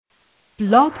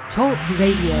Blog Talk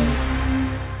Radio.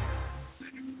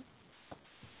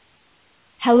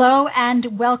 Hello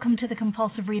and welcome to the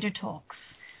Compulsive Reader Talks.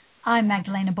 I'm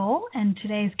Magdalena Ball, and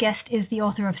today's guest is the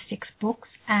author of 6 books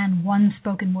and 1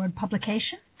 spoken word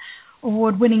publication,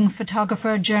 award-winning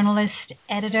photographer, journalist,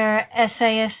 editor,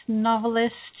 essayist,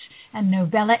 novelist, and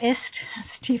novellaist,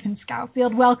 Stephen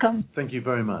Scourfield. Welcome. Thank you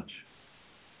very much.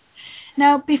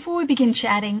 Now, before we begin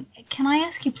chatting, can I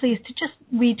ask you please to just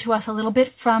read to us a little bit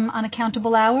from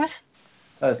Unaccountable Hours?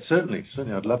 Certainly,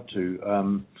 I'd love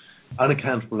to.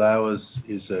 Unaccountable Hours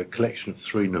is a collection of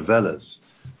 3 novellas,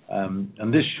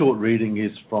 and this short reading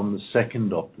is from the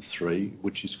second of the 3,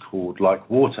 which is called Like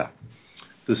Water.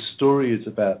 The story is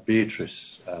about Beatrice,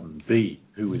 B,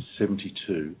 who is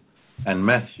 72, and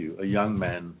Matthew, a young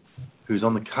man who's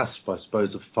on the cusp, I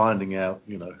suppose, of finding out,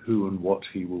 who and what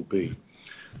he will be.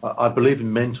 I believe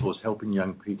in mentors helping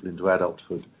young people into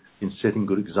adulthood, in setting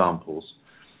good examples,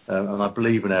 and I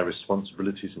believe in our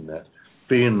responsibilities in that.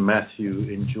 B and Matthew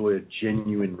enjoy a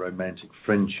genuine romantic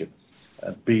friendship.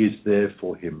 B is there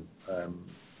for him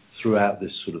throughout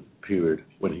this sort of period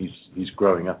when he's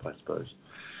growing up, I suppose.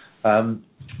 I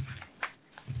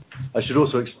should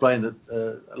also explain that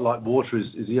Like Water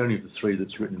is the only of the 3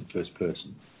 that's written in first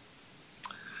person.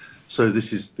 So this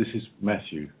is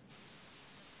Matthew.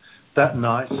 That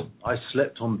night, I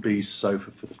slept on B's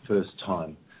sofa for the first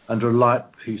time, under a light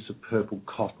piece of purple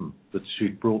cotton that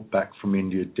she'd brought back from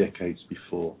India decades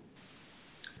before.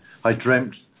 I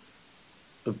dreamt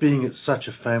of being at such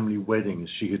a family wedding as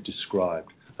she had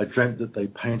described. I dreamt that they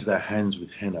painted our hands with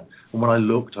henna, and when I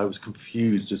looked, I was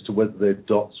confused as to whether their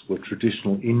dots were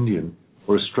traditional Indian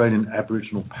or Australian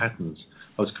Aboriginal patterns.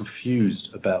 I was confused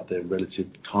about their relative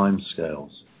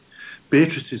timescales.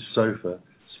 Beatrice's sofa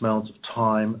smells of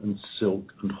thyme and silk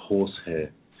and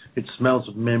horsehair. It smells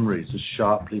of memories as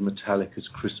sharply metallic as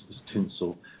Christmas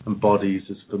tinsel and bodies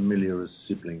as familiar as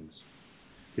siblings.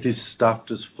 It is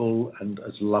stuffed as full and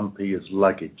as lumpy as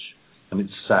luggage, and it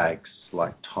sags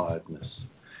like tiredness.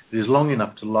 It is long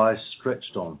enough to lie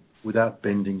stretched on without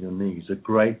bending your knees, a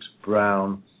great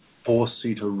brown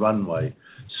 4-seater runway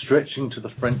stretching to the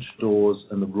French doors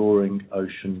and the roaring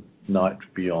ocean night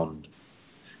beyond.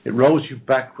 It rolls you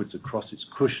backwards across its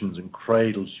cushions and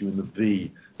cradles you in the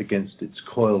V against its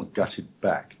coiled, gutted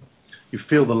back. You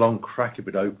feel the long crack of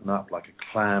it open up like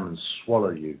a clam and swallow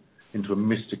you into a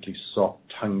mystically soft,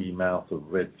 tonguey mouth of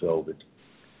red velvet.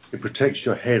 It protects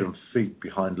your head and feet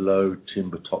behind low,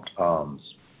 timber-topped arms.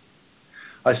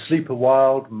 I sleep a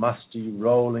wild, musty,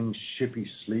 rolling, shippy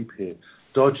sleep here,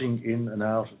 dodging in and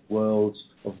out of worlds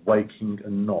of waking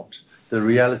and not, the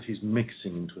realities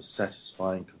mixing into a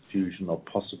satisfying confusion of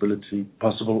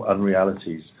possible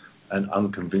unrealities and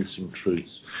unconvincing truths.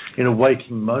 In a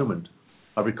waking moment,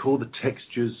 I recall the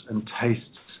textures and tastes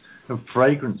and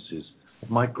fragrances of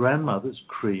my grandmother's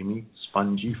creamy,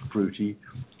 spongy, fruity,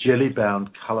 jelly-bound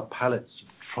colour palettes of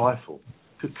trifle,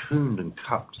 cocooned and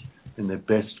cupped in their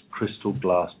best crystal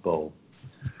glass bowl.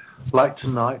 Like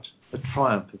tonight, a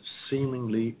triumph of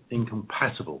seemingly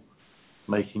incompatible,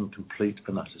 making complete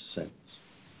and utter sense.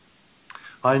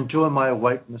 I enjoy my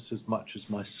awakeness as much as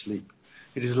my sleep.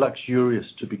 It is luxurious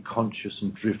to be conscious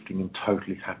and drifting and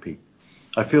totally happy.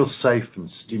 I feel safe and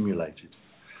stimulated.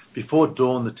 Before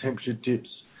dawn, the temperature dips,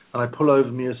 and I pull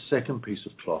over me a second piece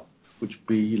of cloth, which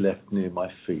B left near my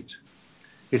feet.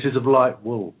 It is of light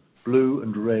wool, blue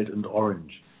and red and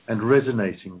orange, and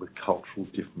resonating with cultural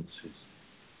differences.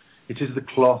 It is the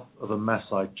cloth of a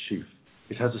Maasai chief.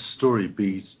 It has a story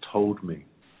B's told me.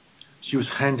 She was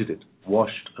handed it,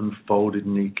 washed and folded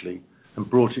neatly, and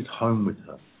brought it home with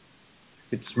her.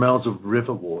 It smells of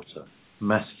river water,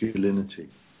 masculinity,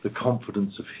 the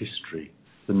confidence of history,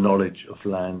 the knowledge of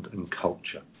land and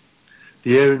culture.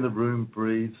 The air in the room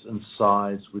breathes and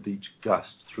sighs with each gust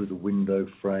through the window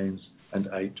frames and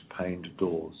 8-paned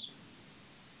doors.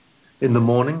 In the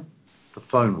morning, the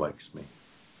phone wakes me.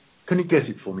 Can you get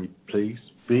it for me, please?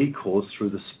 B calls through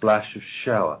the splash of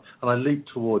shower, and I leap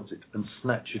towards it and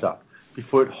snatch it up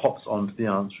before it hops onto the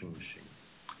answering machine.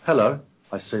 Hello,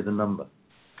 I say the number.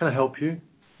 Can I help you?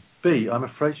 B, I'm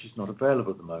afraid she's not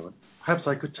available at the moment. Perhaps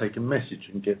I could take a message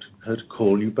and get her to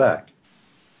call you back.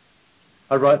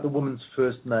 I write the woman's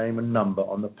first name and number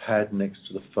on the pad next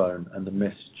to the phone and the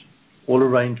message. All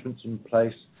arrangements in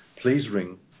place. Please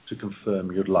ring to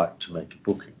confirm you'd like to make a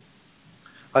booking.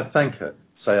 I thank her,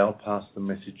 say I'll pass the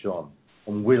message on,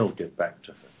 and we'll get back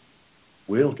to her.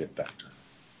 We'll get back to her.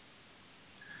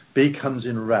 B comes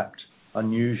in wrapped,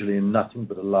 unusually in nothing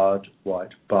but a large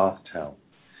white bath towel.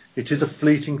 It is a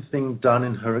fleeting thing done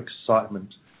in her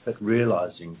excitement at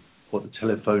realizing what the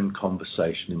telephone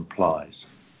conversation implies.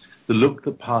 The look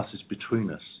that passes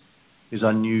between us is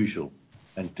unusual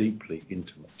and deeply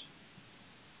intimate.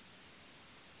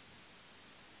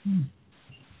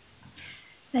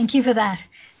 Thank you for that.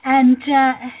 And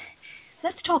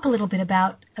let's talk a little bit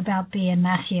about Bea and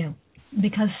Matthew,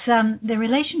 because the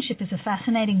relationship is a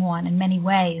fascinating one in many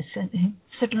ways.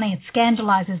 Certainly it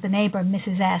scandalizes the neighbor,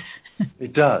 Mrs. S.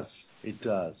 It does.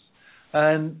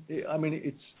 And, I mean,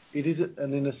 it is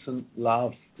an innocent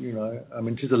love, you know. I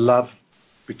mean, it is a love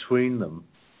between them.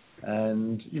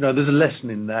 And, you know, there's a lesson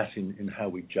in that, in how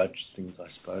we judge things, I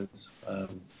suppose.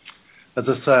 As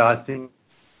I say, I think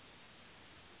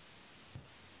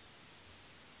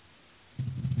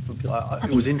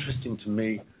it was interesting to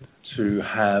me to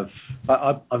have...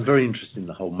 I'm very interested in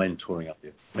the whole mentoring up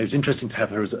here. It was interesting to have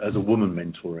her as a woman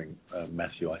mentoring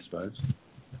Matthew, I suppose.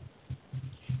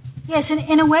 Yes, and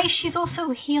in a way she's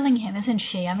also healing him, isn't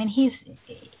she? I mean,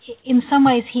 in some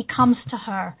ways he comes to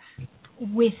her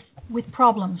with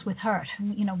problems, with hurt,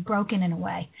 you know, broken in a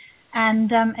way.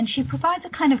 And she provides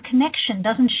a kind of connection,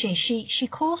 doesn't she? She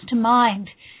calls to mind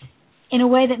in a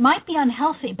way that might be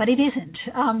unhealthy, but it isn't.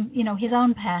 You know, his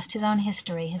own past, his own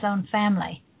history, his own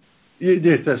family.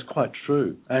 Yes, that's quite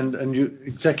true. And you're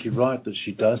exactly right that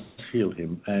she does heal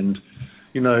him. And,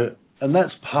 you know, and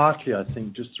that's partly, I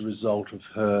think, just a result of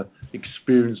her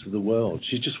experience of the world.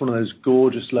 She's just one of those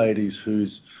gorgeous ladies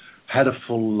who's had a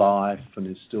full life and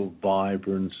is still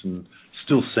vibrant and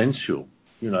still sensual,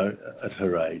 you know, at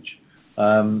her age.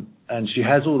 And she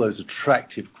has all those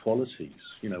attractive qualities,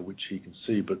 you know, which he can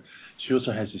see, but she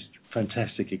also has this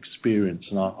fantastic experience,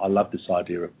 and I love this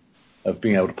idea of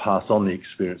being able to pass on the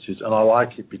experiences, and I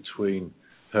like it between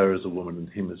her as a woman and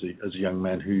him as a young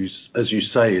man who's, as you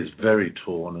say, is very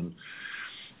torn, and,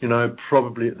 you know,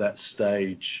 probably at that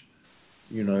stage,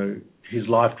 you know, his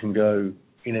life can go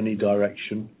in any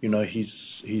direction. You know,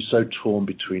 he's so torn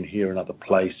between here and other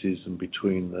places, and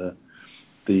between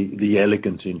the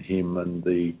elegant in him and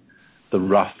the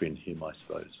rough in him, I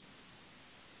suppose.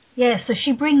 Yes, so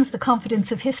she brings the confidence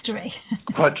of history.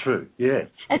 Quite true, yeah.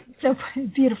 So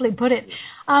beautifully put it.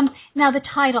 Now, the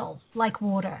title, Like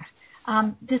Water,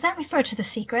 does that refer to The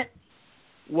Secret?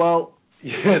 Well,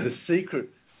 yeah, The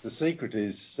Secret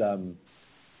is,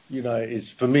 you know, is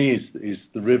for me is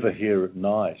the river here at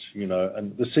night, you know,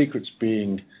 and The Secret's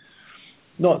being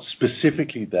not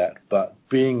specifically that, but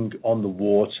being on the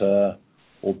water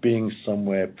or being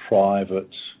somewhere private,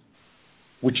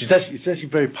 which is actually a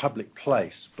very public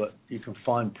place, but you can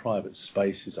find private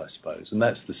spaces, I suppose, and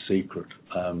that's the secret.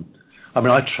 I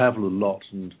mean, I travel a lot,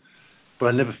 but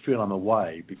I never feel I'm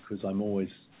away because I'm always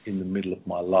in the middle of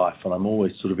my life, and I'm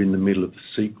always sort of in the middle of the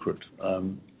secret.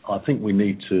 I think we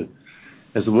need to,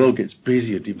 as the world gets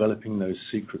busier, developing those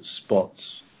secret spots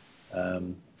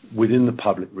within the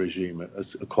public regime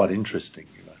are quite interesting,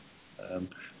 you know.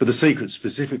 But the secret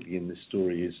specifically in this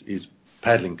story is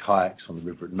paddling kayaks on the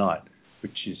river at night,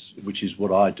 which is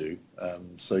what I do.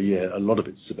 So yeah, a lot of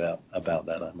it's about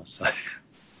that, I must say.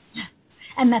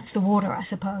 And that's the water, I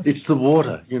suppose. It's the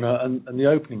water, you know, and the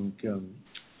opening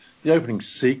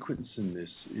sequence in this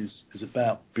is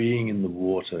about being in the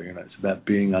water. You know, it's about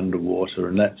being underwater,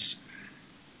 and that's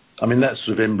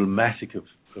sort of emblematic of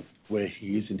where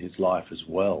he is in his life as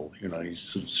well. You know, he's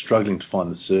sort of struggling to find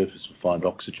the surface and find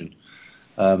oxygen,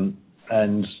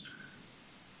 and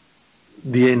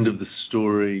the end of the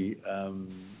story,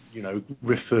 you know,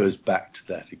 refers back to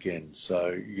that again.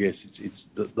 So yes, it's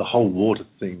the whole water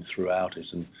theme throughout it,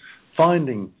 and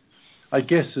finding, I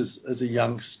guess, as a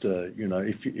youngster, you know,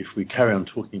 if we carry on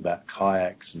talking about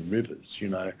kayaks and rivers, you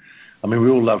know, I mean, we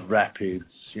all love rapids,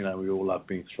 you know, we all love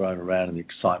being thrown around and the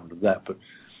excitement of that, but,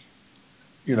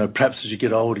 you know, perhaps as you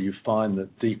get older, you find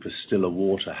that deeper, stiller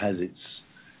water has its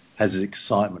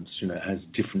excitements, you know, it has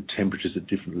different temperatures at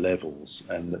different levels,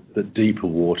 and that deeper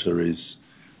water is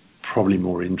probably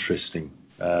more interesting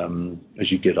as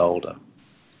you get older.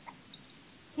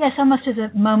 Yes, almost as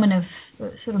a moment of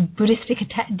sort of Buddhistic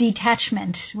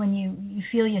detachment when you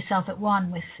feel yourself at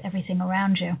one with everything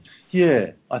around you.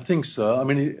 Yeah, I think so. I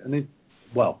mean,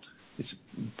 it's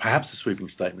perhaps a sweeping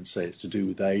statement to say it's to do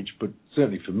with age, but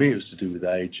certainly for me it was to do with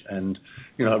age. And,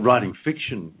 you know, writing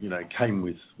fiction, you know, came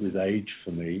with age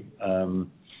for me.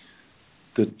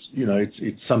 That, you know,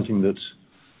 it's something that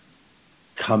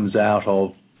comes out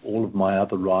of all of my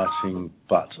other writing,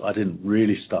 but I didn't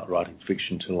really start writing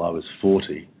fiction till I was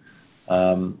 40.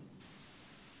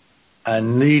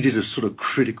 And needed a sort of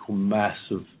critical mass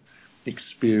of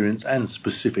experience and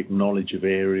specific knowledge of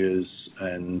areas,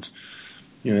 and,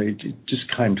 you know, it just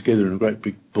came together in a great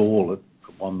big ball at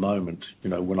one moment, you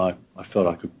know, when I felt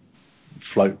I could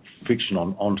float fiction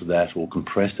onto that, or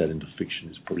compress that into fiction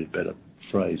is probably a better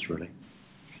phrase, really.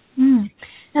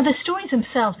 Now, the stories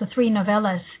themselves, the three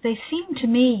novellas, they seem to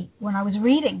me, when I was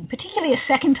reading, particularly a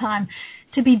second time,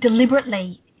 to be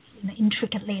deliberately,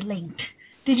 intricately linked.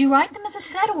 Did you write them as a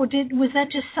set, or was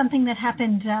that just something that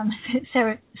happened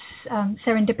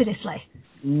serendipitously?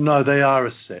 No, they are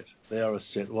a set. They are a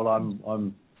set. Well,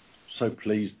 I'm so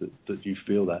pleased that you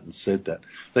feel that and said that.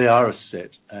 They are a set,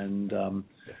 and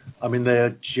I mean, they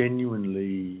are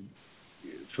genuinely,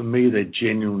 for me, they're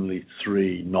genuinely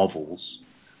three novels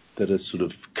that are sort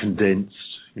of condensed.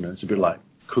 It's a bit like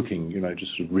cooking,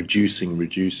 just sort of reducing,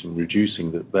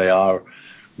 that they are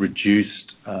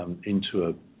reduced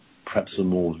into perhaps a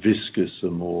more viscous, a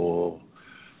more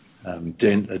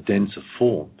a denser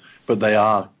form, but they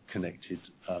are connected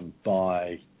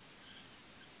by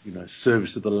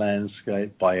service of the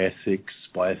landscape, by ethics,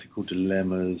 by ethical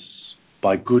dilemmas,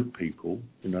 by good people.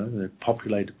 They're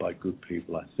populated by good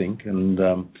people, I think, and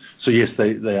so yes,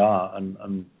 they are, and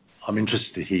I'm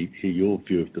interested to hear your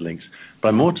view of the links, but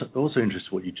I'm also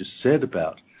interested in what you just said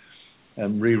about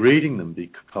rereading them,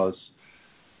 because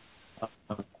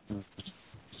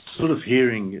sort of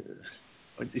hearing,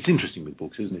 it's interesting with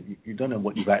books, isn't it? You don't know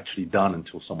what you've actually done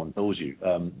until someone tells you.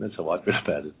 That's how I feel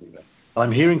about it.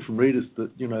 I'm hearing from readers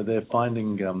that they're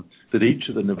finding that each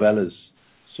of the novellas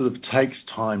sort of takes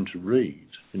time to read.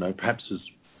 Perhaps as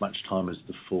much time as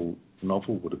the full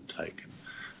novel would have taken,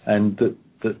 and that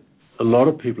a lot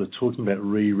of people are talking about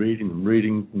rereading them,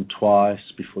 reading them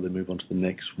twice before they move on to the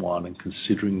next one, and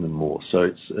considering them more. So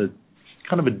it's a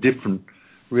kind of a different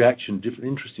reaction,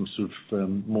 interesting sort of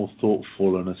more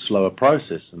thoughtful and a slower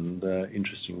process, and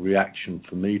interesting reaction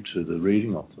for me to the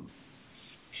reading of them.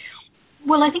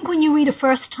 Well, I think when you read a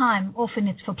first time, often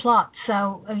it's for plot,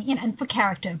 so and for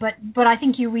character. But I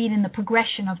think you read in the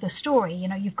progression of the story.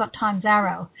 You've got time's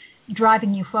arrow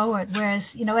driving you forward, whereas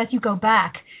as you go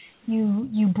back,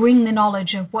 you bring the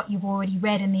knowledge of what you've already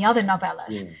read in the other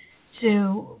novellas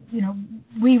to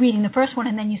rereading the first one,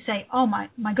 and then you say, oh my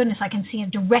goodness, I can see a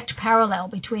direct parallel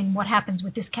between what happens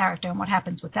with this character and what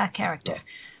happens with that character.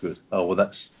 Good. Oh, well,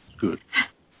 that's good.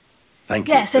 Thank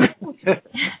you. Yes.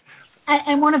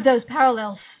 And one of those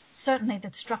parallels, certainly,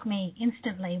 that struck me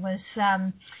instantly was,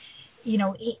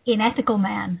 in Ethical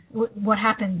Man, what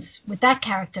happens with that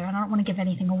character. And I don't want to give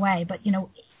anything away, but,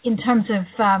 in terms of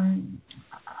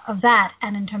that,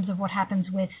 and in terms of what happens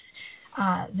with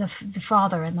the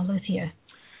father and the luthier.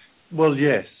 Well,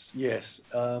 yes.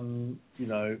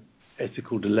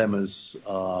 Ethical dilemmas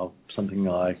are something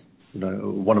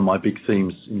one of my big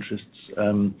themes, interests,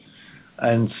 and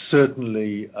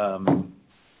certainly.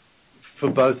 For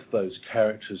both of those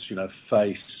characters,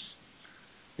 face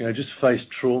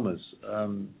traumas,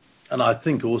 and I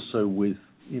think also with,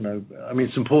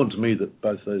 it's important to me that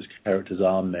both those characters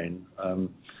are men,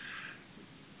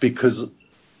 because,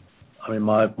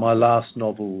 my last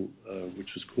novel, which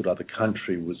was called Other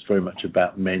Country, was very much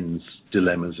about men's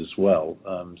dilemmas as well.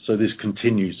 So this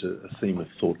continues a theme of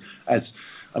thought. A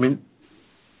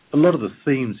lot of the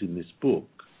themes in this book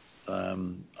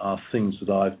are things that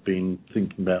I've been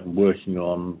thinking about and working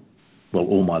on, well,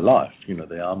 all my life.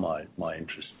 They are my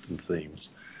interests and themes.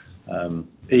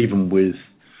 Even with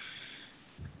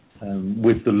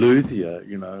the luthier,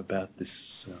 about this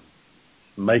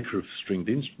maker of stringed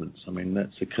instruments.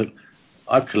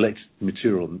 I've collected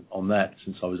material on that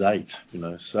since I was 8.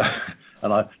 So,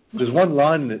 and there's one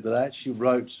line in it that I actually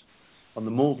wrote on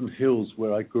the Malvern Hills,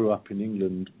 where I grew up in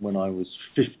England, when I was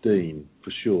 15,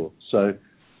 for sure. So.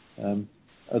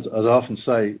 As I often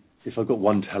say, if I've got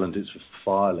one talent, it's for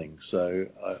filing. So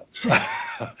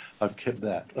I've kept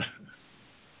that.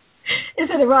 Is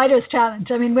it a writer's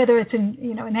talent? Whether it's in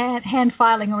hand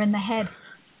filing or in the head.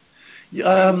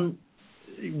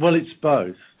 Well, it's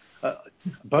both.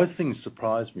 Both things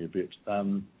surprise me a bit.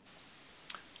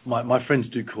 My friends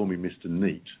do call me Mr.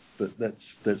 Neat, but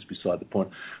that's beside the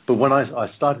point. But when I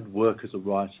started work as a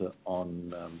writer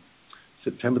on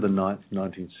September the 9th,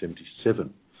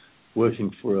 1977.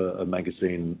 Working for a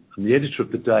magazine, and the editor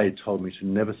of the day told me to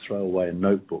never throw away a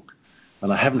notebook,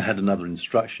 and I haven't had another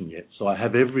instruction yet, so I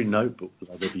have every notebook that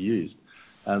I've ever used,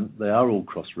 and they are all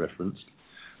cross-referenced.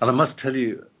 And I must tell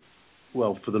you,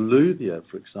 well, for the luthier,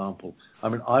 for example,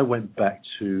 I went back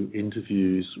to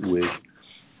interviews with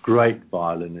great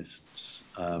violinists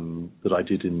that I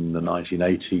did in the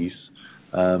 1980s,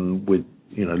 with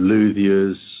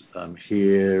luthiers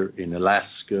here in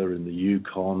Alaska, in the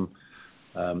Yukon.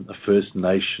 A First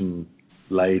Nation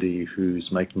lady who's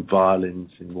making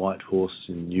violins in Whitehorse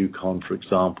in Yukon, for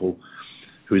example,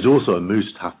 who is also a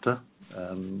moose tufter.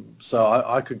 So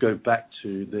I could go back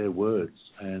to their words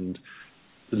and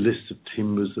the list of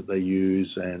timbers that they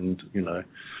use and,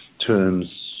 terms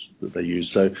that they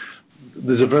use. So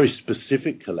there's a very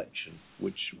specific collection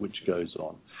which goes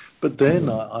on. But then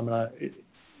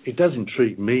it does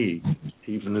intrigue me,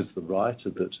 even as the writer,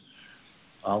 that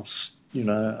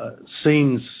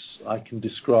scenes, I can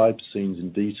describe scenes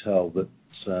in detail that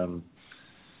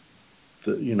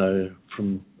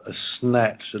from a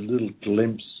snatch, a little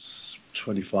glimpse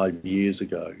 25 years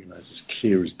ago, it's as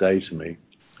clear as day to me.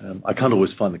 I can't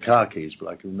always find the car keys, but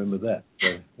I can remember that. So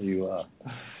there you are.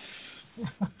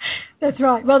 That's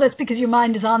right. Well, that's because your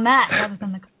mind is on that rather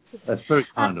than the... That's very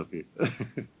kind of you.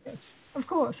 Of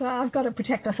course, I've got to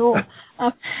protect us all.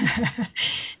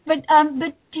 But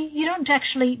you don't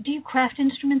actually... Do you craft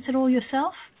instruments at all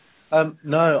yourself?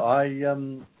 No, I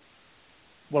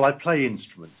play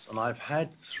instruments, and I've had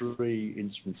 3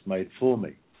 instruments made for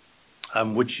me,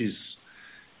 which is...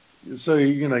 So,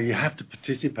 you have to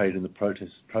participate in the process,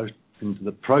 I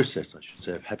should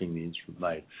say, of having the instrument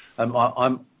made. I'm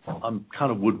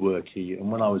kind of woodworky,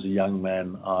 and when I was a young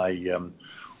man, I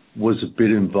was a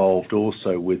bit involved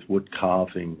also with wood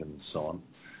carving and so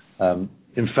on.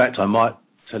 In fact, I might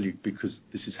tell you, because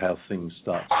this is how things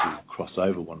start to cross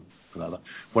over one another.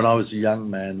 When I was a young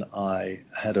man, I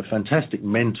had a fantastic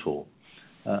mentor,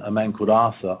 a man called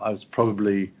Arthur. I was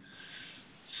probably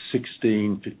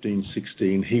 15,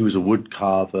 16. He was a wood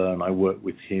carver, and I worked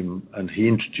with him, and he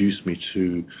introduced me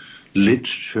to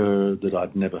literature that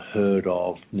I'd never heard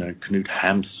of, Knut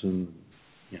Hamsun,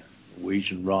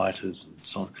 Norwegian writers and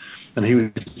so on. And he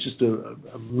was just a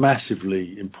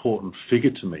massively important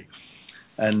figure to me.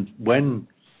 And when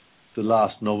the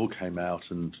last novel came out,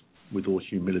 and with all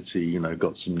humility,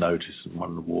 got some notice and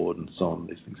won an award and so on,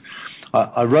 these things,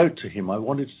 I wrote to him. I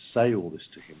wanted to say all this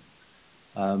to him,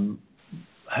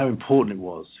 how important it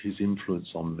was, his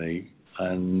influence on me,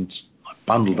 and I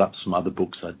bundled up some other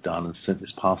books I'd done and sent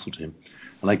this parcel to him.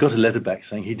 And I got a letter back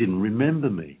saying he didn't remember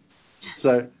me.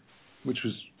 So, which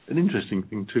was an interesting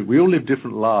thing too. We all live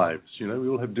different lives, we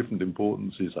all have different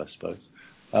importances, I suppose.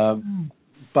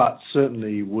 But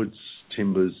certainly woods,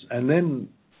 timbers, and then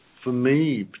for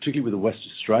me, particularly with the West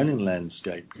Australian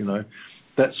landscape,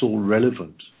 that's all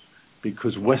relevant,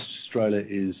 because West Australia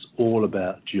is all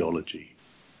about geology.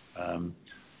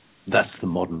 That's the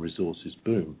modern resources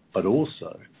boom. But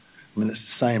also, it's the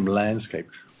same landscape.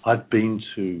 I've been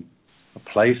to a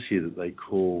place here that they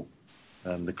call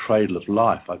the Cradle of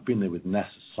Life. I've been there with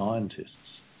NASA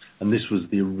scientists, and this was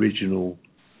the original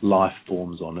life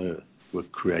forms on Earth were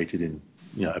created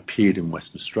appeared in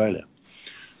Western Australia.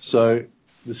 So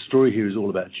the story here is all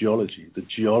about geology. The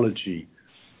geology,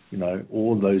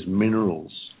 all those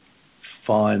minerals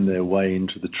find their way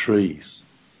into the trees.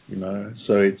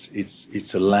 So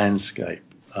it's a landscape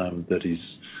that is,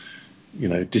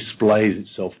 displays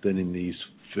itself then in these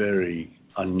very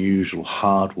unusual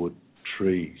hardwood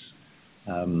trees.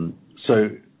 So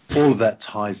all of that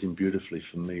ties in beautifully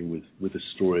for me with a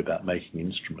story about making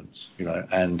instruments,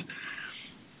 and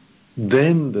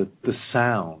then the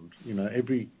sound,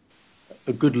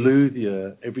 a good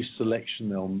luthier, every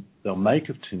selection they'll make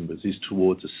of timbers is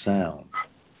towards a sound.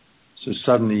 So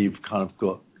suddenly you've kind of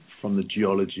got from the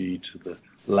geology to the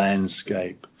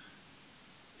landscape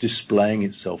displaying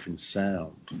itself in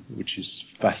sound, which is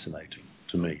fascinating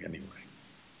to me anyway.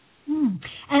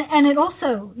 And it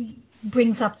also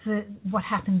brings up what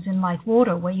happens in Light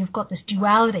Water, where you've got this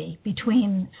duality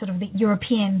between sort of the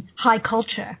European high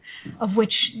culture, of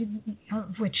which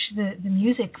the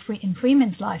music in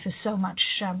Freeman's life is so much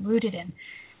rooted in,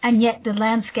 and yet the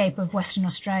landscape of Western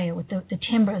Australia with the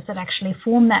timbers that actually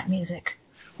form that music.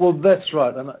 Well, that's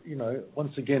right, and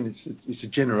once again, it's a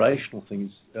generational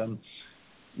thing.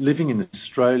 Living in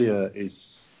Australia is,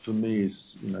 for me,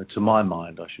 to my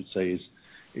mind, I should say,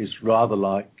 is rather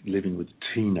like living with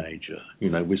a teenager.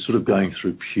 We're sort of going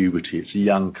through puberty. It's a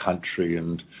young country,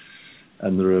 and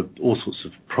there are all sorts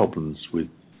of problems with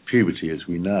puberty, as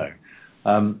we know.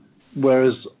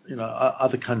 Whereas,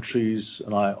 other countries,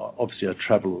 and I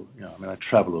travel. I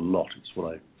travel a lot. It's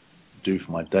what I do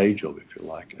for my day job, if you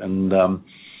like. And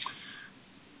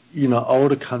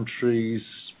older countries,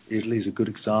 Italy's a good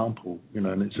example.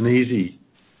 And it's an easy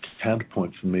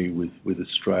counterpoint for me with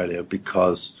Australia,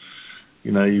 because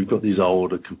you've got these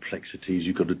older complexities,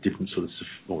 you've got a different sort of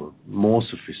or more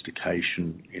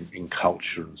sophistication in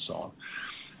culture and so on.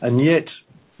 And yet,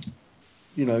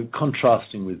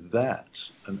 contrasting with that,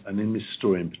 and in this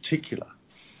story in particular,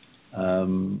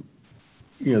 the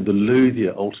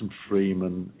luthier, Alton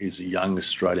Freeman, is a young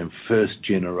Australian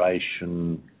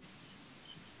first-generation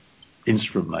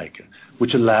instrument maker,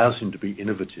 which allows him to be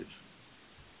innovative,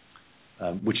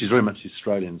 which is very much the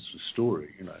Australian story,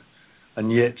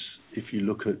 And yet, if you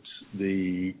look at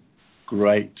the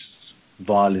great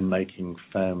violin-making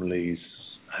families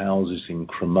houses in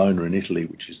Cremona in Italy,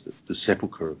 which is the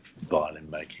sepulchre of violin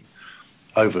making.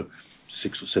 Over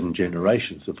 6 or 7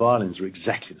 generations, the violins are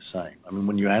exactly the same. I mean,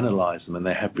 when you analyse them, and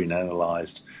they have been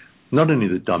analysed, not only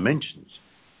the dimensions,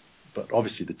 but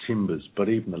obviously the timbers, but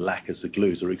even the lacquers, the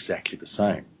glues are exactly the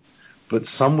same. But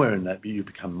somewhere in that, you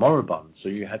become moribund. So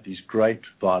you have these great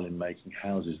violin-making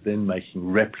houses then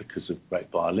making replicas of great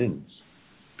violins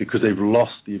because they've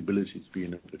lost the ability to be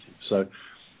innovative. So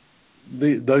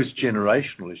those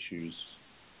generational issues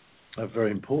are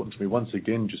very important to me. Once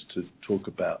again, just to talk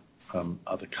about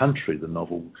Other Country, the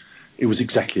novel, it was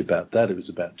exactly about that. It was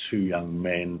about 2 young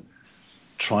men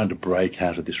trying to break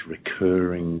out of this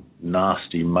recurring,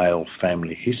 nasty male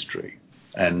family history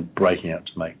and breaking out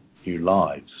to make new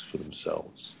lives for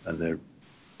themselves, and they're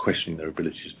questioning their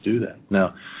abilities to do that.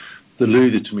 Now, The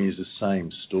Luther to me is the same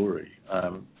story,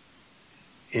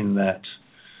 in that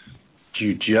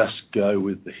you just go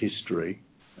with the history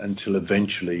until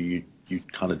eventually you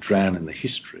kind of drown in the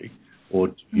history, or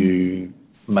you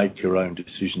make your own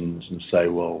decisions and say,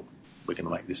 well, we're going to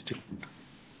make this different.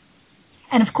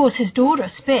 And of course, his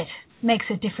daughter, Spit, makes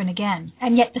it different again,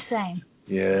 and yet the same.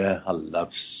 Yeah, I love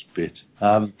Spit.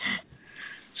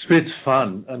 Spit's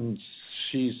fun, and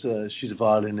she's a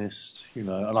violinist,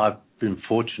 and I've been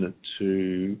fortunate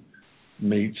to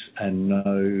meet and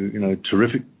know,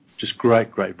 terrific, just great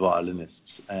violinists,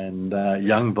 and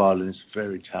young violinists,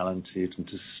 very talented, and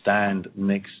to stand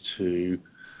next to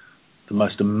the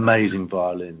most amazing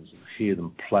violins and hear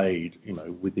them played,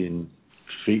 within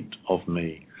feet of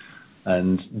me.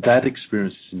 And that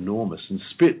experience is enormous, and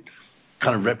Spit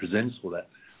kind of represents all that.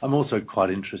 I'm also quite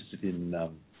interested in,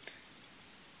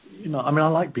 I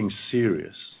like being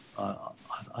serious.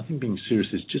 I think being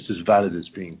serious is just as valid as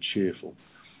being cheerful.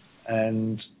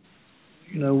 And,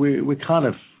 we're kind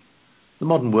of, the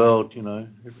modern world,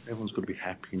 everyone's got to be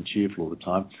happy and cheerful all the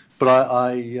time. But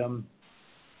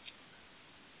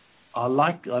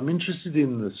I'm interested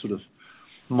in the sort of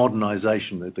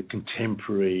modernisation, the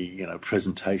contemporary,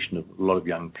 presentation of a lot of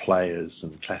young players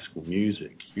and classical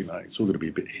music. It's all got to be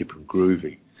a bit hip and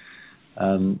groovy.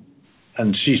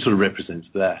 And she sort of represents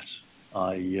that.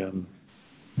 I'm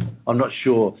not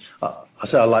sure. I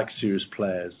say I like serious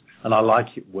players, and I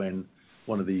like it when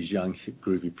one of these young, hip,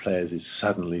 groovy players is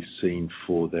suddenly seen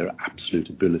for their absolute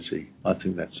ability. I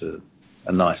think that's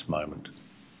a nice moment.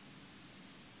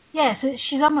 Yeah, so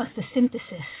she's almost a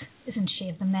synthesis, isn't she,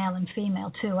 of the male and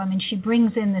female, too? I mean, she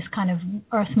brings in this kind of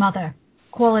Earth Mother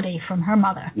quality from her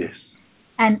mother. Yes.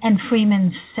 And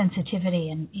Freeman's sensitivity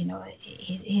and,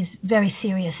 his very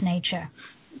serious nature.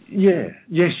 Yeah,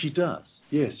 yes, she does.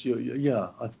 Yes,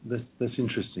 that's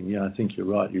interesting. Yeah, I think you're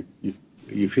right.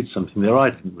 You've hit something there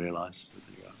I didn't realise.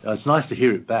 It's nice to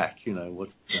hear it back,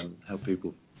 how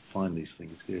people find these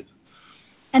things here.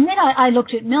 And then I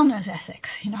looked at Milner's ethics,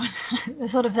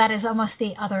 sort of that is almost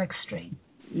the other extreme.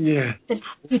 Yeah. That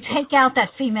you take out that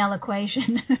female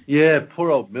equation. Yeah,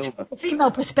 poor old Milner. The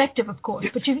female perspective, of course,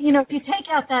 but if you take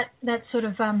out that sort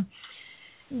of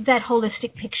that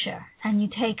holistic picture and you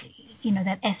take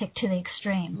that ethic to the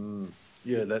extreme.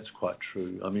 Yeah, that's quite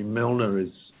true. I mean, Milner is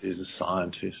a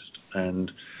scientist,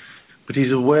 but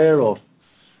he's aware of,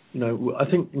 I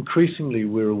think increasingly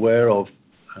we're aware of.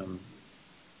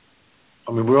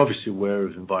 We're obviously aware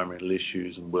of environmental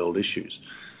issues and world issues,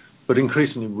 but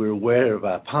increasingly we're aware of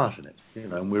our part in it,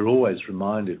 and we're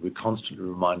constantly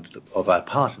reminded of our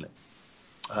part in it.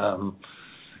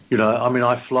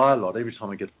 I fly a lot. Every time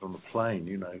I get on the plane,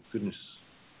 goodness,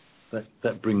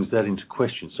 that brings that into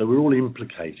question. So we're all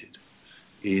implicated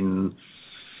in,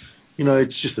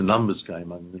 it's just a numbers game.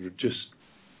 There are just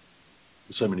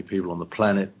so many people on the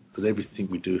planet, but everything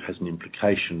we do has an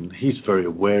implication. He's very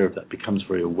aware of that, becomes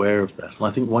very aware of that. And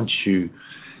I think once you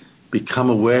become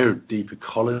aware of deep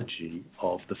ecology,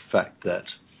 of the fact that,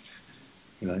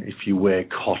 if you wear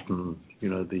cotton,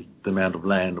 the amount of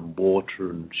land and water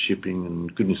and shipping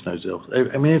and goodness knows else.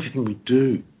 Everything we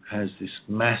do has this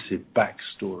massive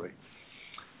backstory.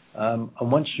 And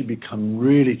once you become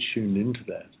really tuned into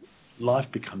that, life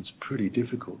becomes pretty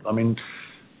difficult. And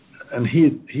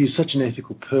he's such an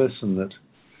ethical person that,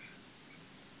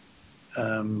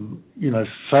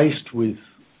 faced with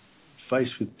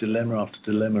dilemma after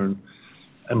dilemma,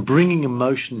 and bringing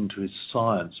emotion into his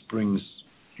science brings,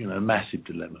 a massive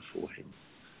dilemma for him.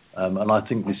 And I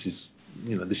think this is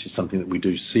something that we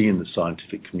do see in the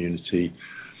scientific community.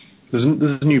 There's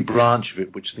a new branch of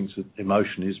it which thinks that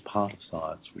emotion is part of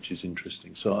science, which is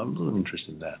interesting. So I'm a little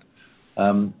interested in that.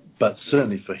 But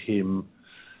certainly for him,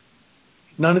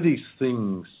 none of these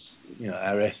things,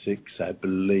 our ethics, our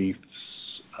beliefs,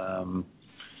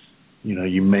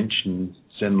 you mentioned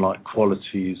Zen-like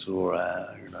qualities or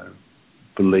our,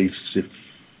 beliefs, if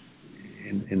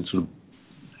in sort of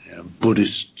Buddhist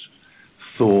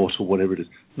thought or whatever it is.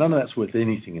 None of that's worth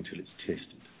anything until it's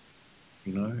tested.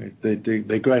 You know,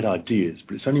 they're great ideas,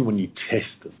 but it's only when you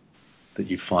test them that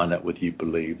you find out whether you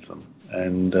believe them.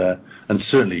 And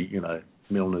certainly, you know,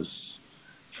 Milner's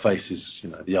faces, you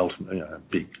know, the ultimate, you know,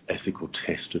 big ethical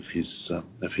test of his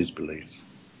beliefs.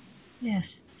 Yes,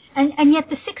 and yet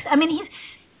the sixth. I mean,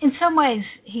 in some ways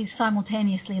he's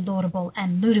simultaneously laudable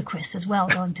and ludicrous as well,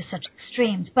 going to such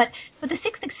extremes. But the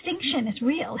Sixth Extinction is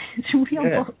real. It's a real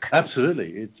book.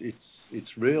 Absolutely,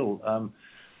 it's real.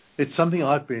 It's something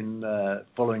I've been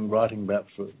writing about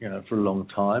for a long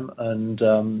time, and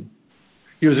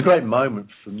it was a great moment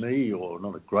for me, or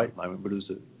not a great moment, but it was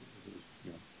a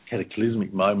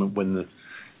cataclysmic moment when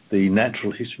the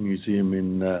Natural History Museum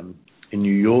in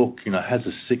New York, you know, has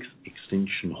a Sixth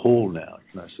Extinction Hall now.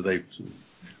 You know, so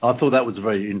I thought that was a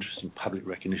very interesting public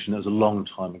recognition. That was a long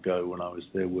time ago when I was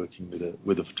there working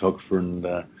with a photographer, and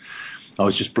I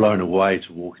was just blown away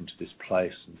to walk into this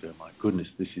place and go, my goodness,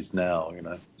 this is now, you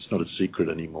know, it's not a secret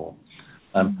anymore.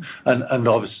 And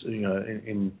obviously, you know,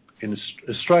 in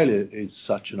Australia, it's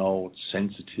such an old,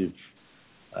 sensitive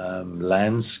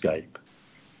landscape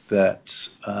that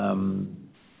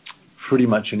pretty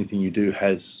much anything you do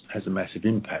has a massive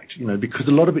impact, you know, because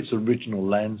a lot of it's original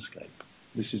landscape.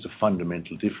 This is a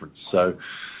fundamental difference. So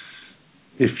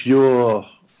if you're,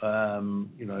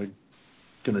 you know,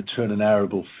 going to turn an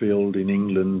arable field in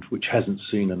England, which hasn't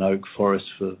seen an oak forest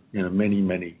for, you know, many,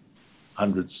 many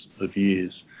hundreds of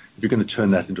years, if you're going to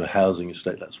turn that into a housing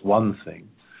estate, that's one thing.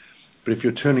 But if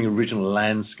you're turning original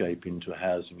landscape into a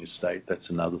housing estate, that's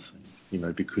another thing, you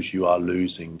know, because you are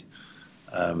losing,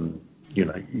 you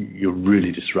know, you're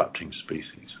really disrupting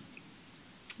species.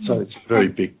 So it's a very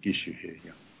big issue here.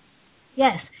 Yeah.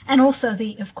 Yes, and also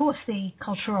of course, the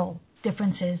cultural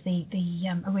differences, the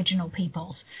original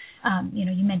peoples. You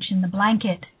know, you mentioned the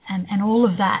blanket and all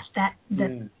of that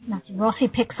Matthew Rossi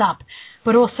picks up,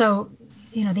 but also,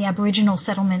 you know, the Aboriginal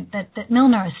settlement that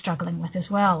Milner is struggling with as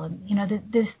well. And, you know,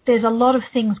 there's a lot of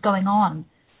things going on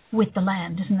with the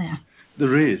land, isn't there?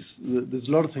 There is. There's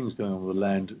a lot of things going on with the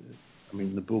land. I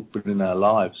mean, the book, but in our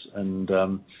lives. And I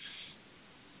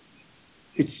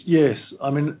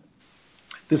mean,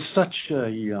 there's such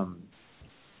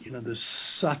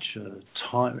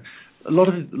time. A lot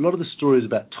of the stories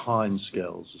about time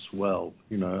scales as well.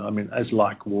 You know, I mean, as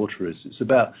like water is, it's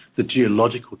about the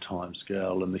geological time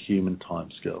scale and the human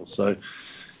time scale. So,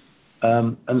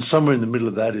 and somewhere in the middle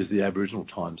of that is the Aboriginal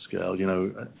time scale. You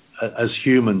know, as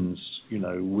humans, you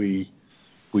know, we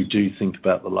do think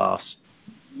about the last,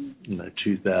 you know,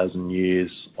 2,000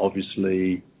 years,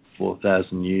 obviously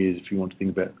 4,000 years, if you want to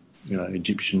think about, you know,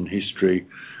 Egyptian history.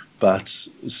 But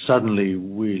suddenly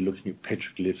we're looking at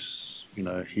petroglyphs, you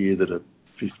know, here that are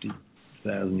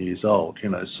 50,000 years old, you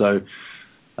know. So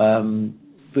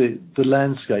the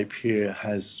landscape here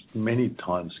has many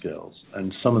timescales,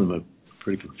 and some of them are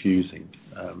pretty confusing.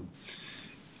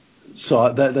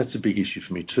 So that's a big issue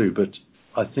for me too. But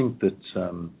I think that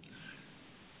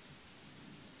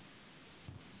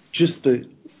just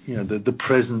the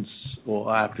presence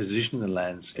or our position in the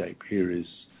landscape here is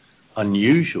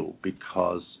unusual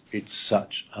because it's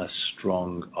such a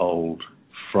strong old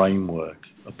framework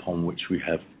upon which we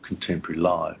have contemporary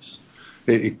lives.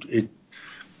 It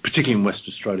particularly in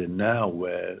Western Australia now,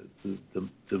 where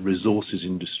the resources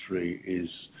industry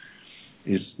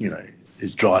is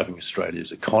driving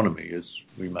Australia's economy, as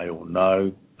we may all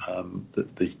know.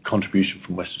 That the contribution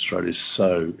from Western Australia is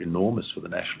so enormous for the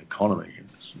national economy,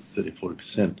 it's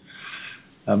 30-40%,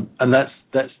 and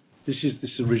this is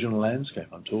this original landscape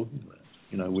I'm talking about.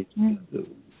 You know,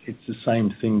 it's the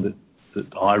same thing that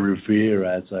I revere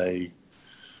as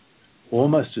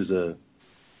almost as a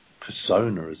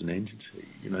persona, as an entity.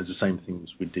 You know, it's the same things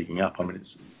we're digging up. I mean,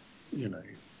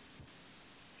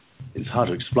 it's hard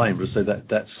to explain, but to say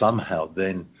that somehow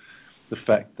then the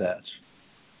fact that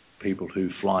people who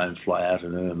fly in, fly out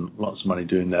and earn lots of money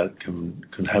doing that can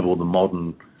have all the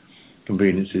modern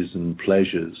conveniences and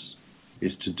pleasures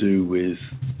is to do with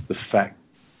the fact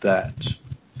that,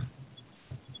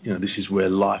 you know, this is where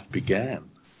life began.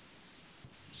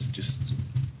 It's just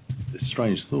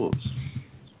strange thoughts.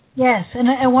 Yes, and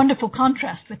a wonderful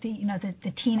contrast with the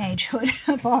teenagehood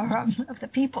of the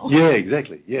people. Yeah,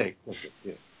 exactly. Yeah.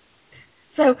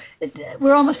 So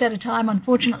we're almost out of time,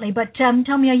 unfortunately. But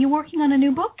tell me, are you working on a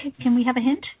new book? Can we have a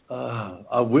hint?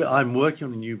 I'm working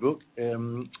on a new book.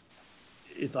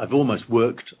 I've almost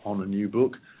worked on a new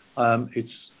book.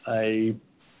 It's a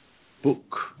book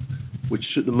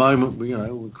which at the moment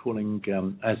we're calling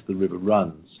As the River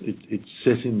Runs. It's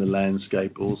set in the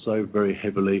landscape also very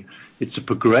heavily. It's a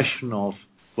progression of,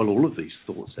 well, all of these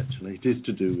thoughts actually. It is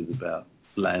to do with about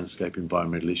landscape,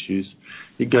 environmental issues.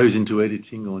 It goes into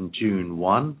editing on June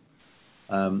 1.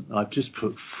 I've just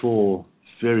put 4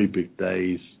 very big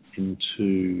days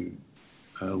into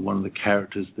one of the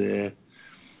characters there.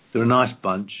 They're a nice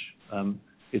bunch.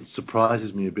 It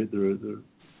surprises me a bit. They're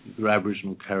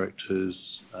Aboriginal characters.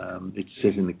 It's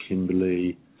set in the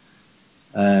Kimberley,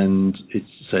 and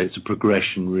it's a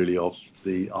progression really of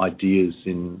the ideas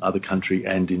in other country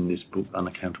and in this book,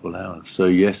 Unaccountable Hours. So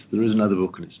yes, there is another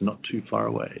book, and it's not too far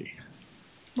away.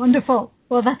 Wonderful.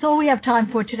 Well, that's all we have time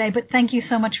for today, but thank you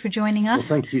so much for joining us.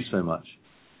 Well, thank you so much.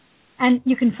 And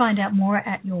you can find out more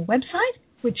at your website,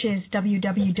 which is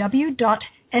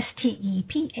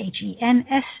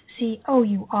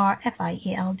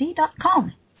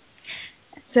www.stephenskourfield.com.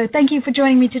 So thank you for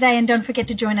joining me today, and don't forget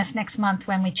to join us next month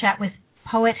when we chat with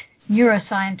poet,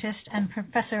 neuroscientist, and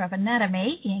professor of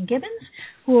anatomy, Ian Gibbons,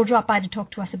 who will drop by to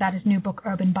talk to us about his new book,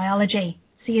 Urban Biology.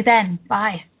 See you then.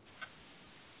 Bye.